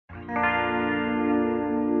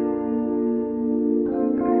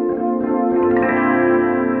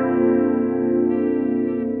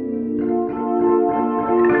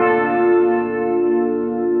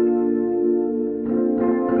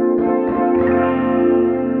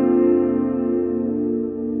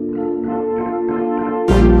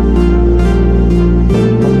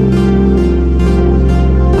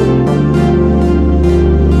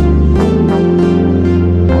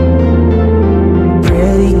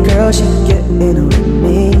know she getting with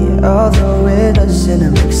me, although it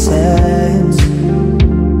doesn't make sense.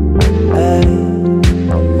 Hey,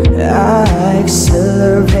 I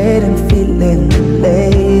accelerate and feeling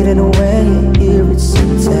late, and when you hear it's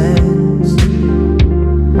intense.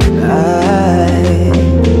 I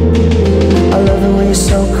love the way you're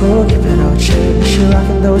so cool, keep it all cheap. She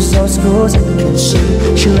rockin' those old schools, I can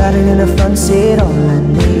see. She riding in the front seat, all I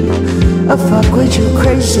need. I fuck with you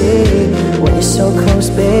crazy. When you're so close,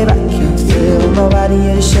 babe, I can feel my body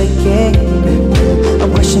is shaking.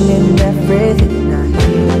 I'm questioning everything I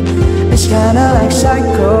hear. It's kinda like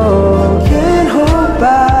psycho, can't hold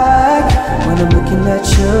back. When I'm looking at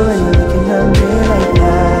you and you're looking at me like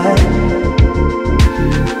that.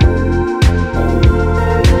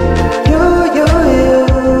 You,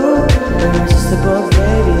 irresistible,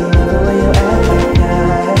 baby, the way you act like that.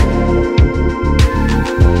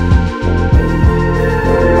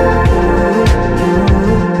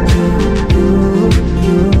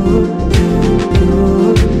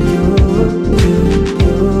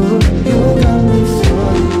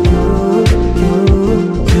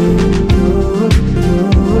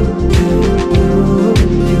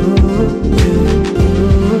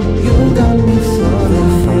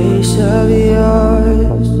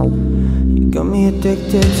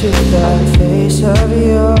 Addicted to that face of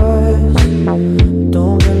yours.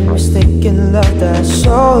 Don't get me mistaken, love, that's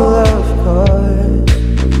all of course.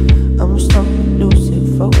 I'm stuck losing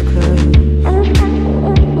focus.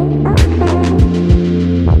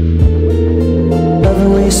 Love the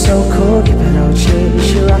way you're so cool, keep it all cheap.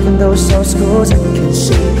 She rockin' those old schools, I can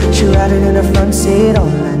see. She riding in the front seat, all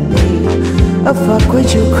I need. I fuck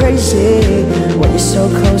with you crazy. When you're so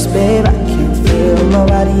close, babe, I can feel my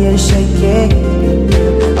body is shaking.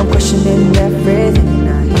 I'm questioning everything I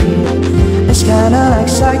hear. It's kinda like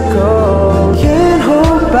psycho, can't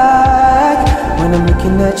hold back. When I'm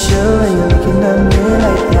looking at you and you're looking at me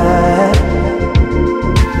like that.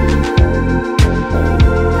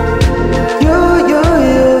 You,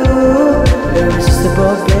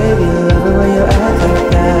 irresistible, baby.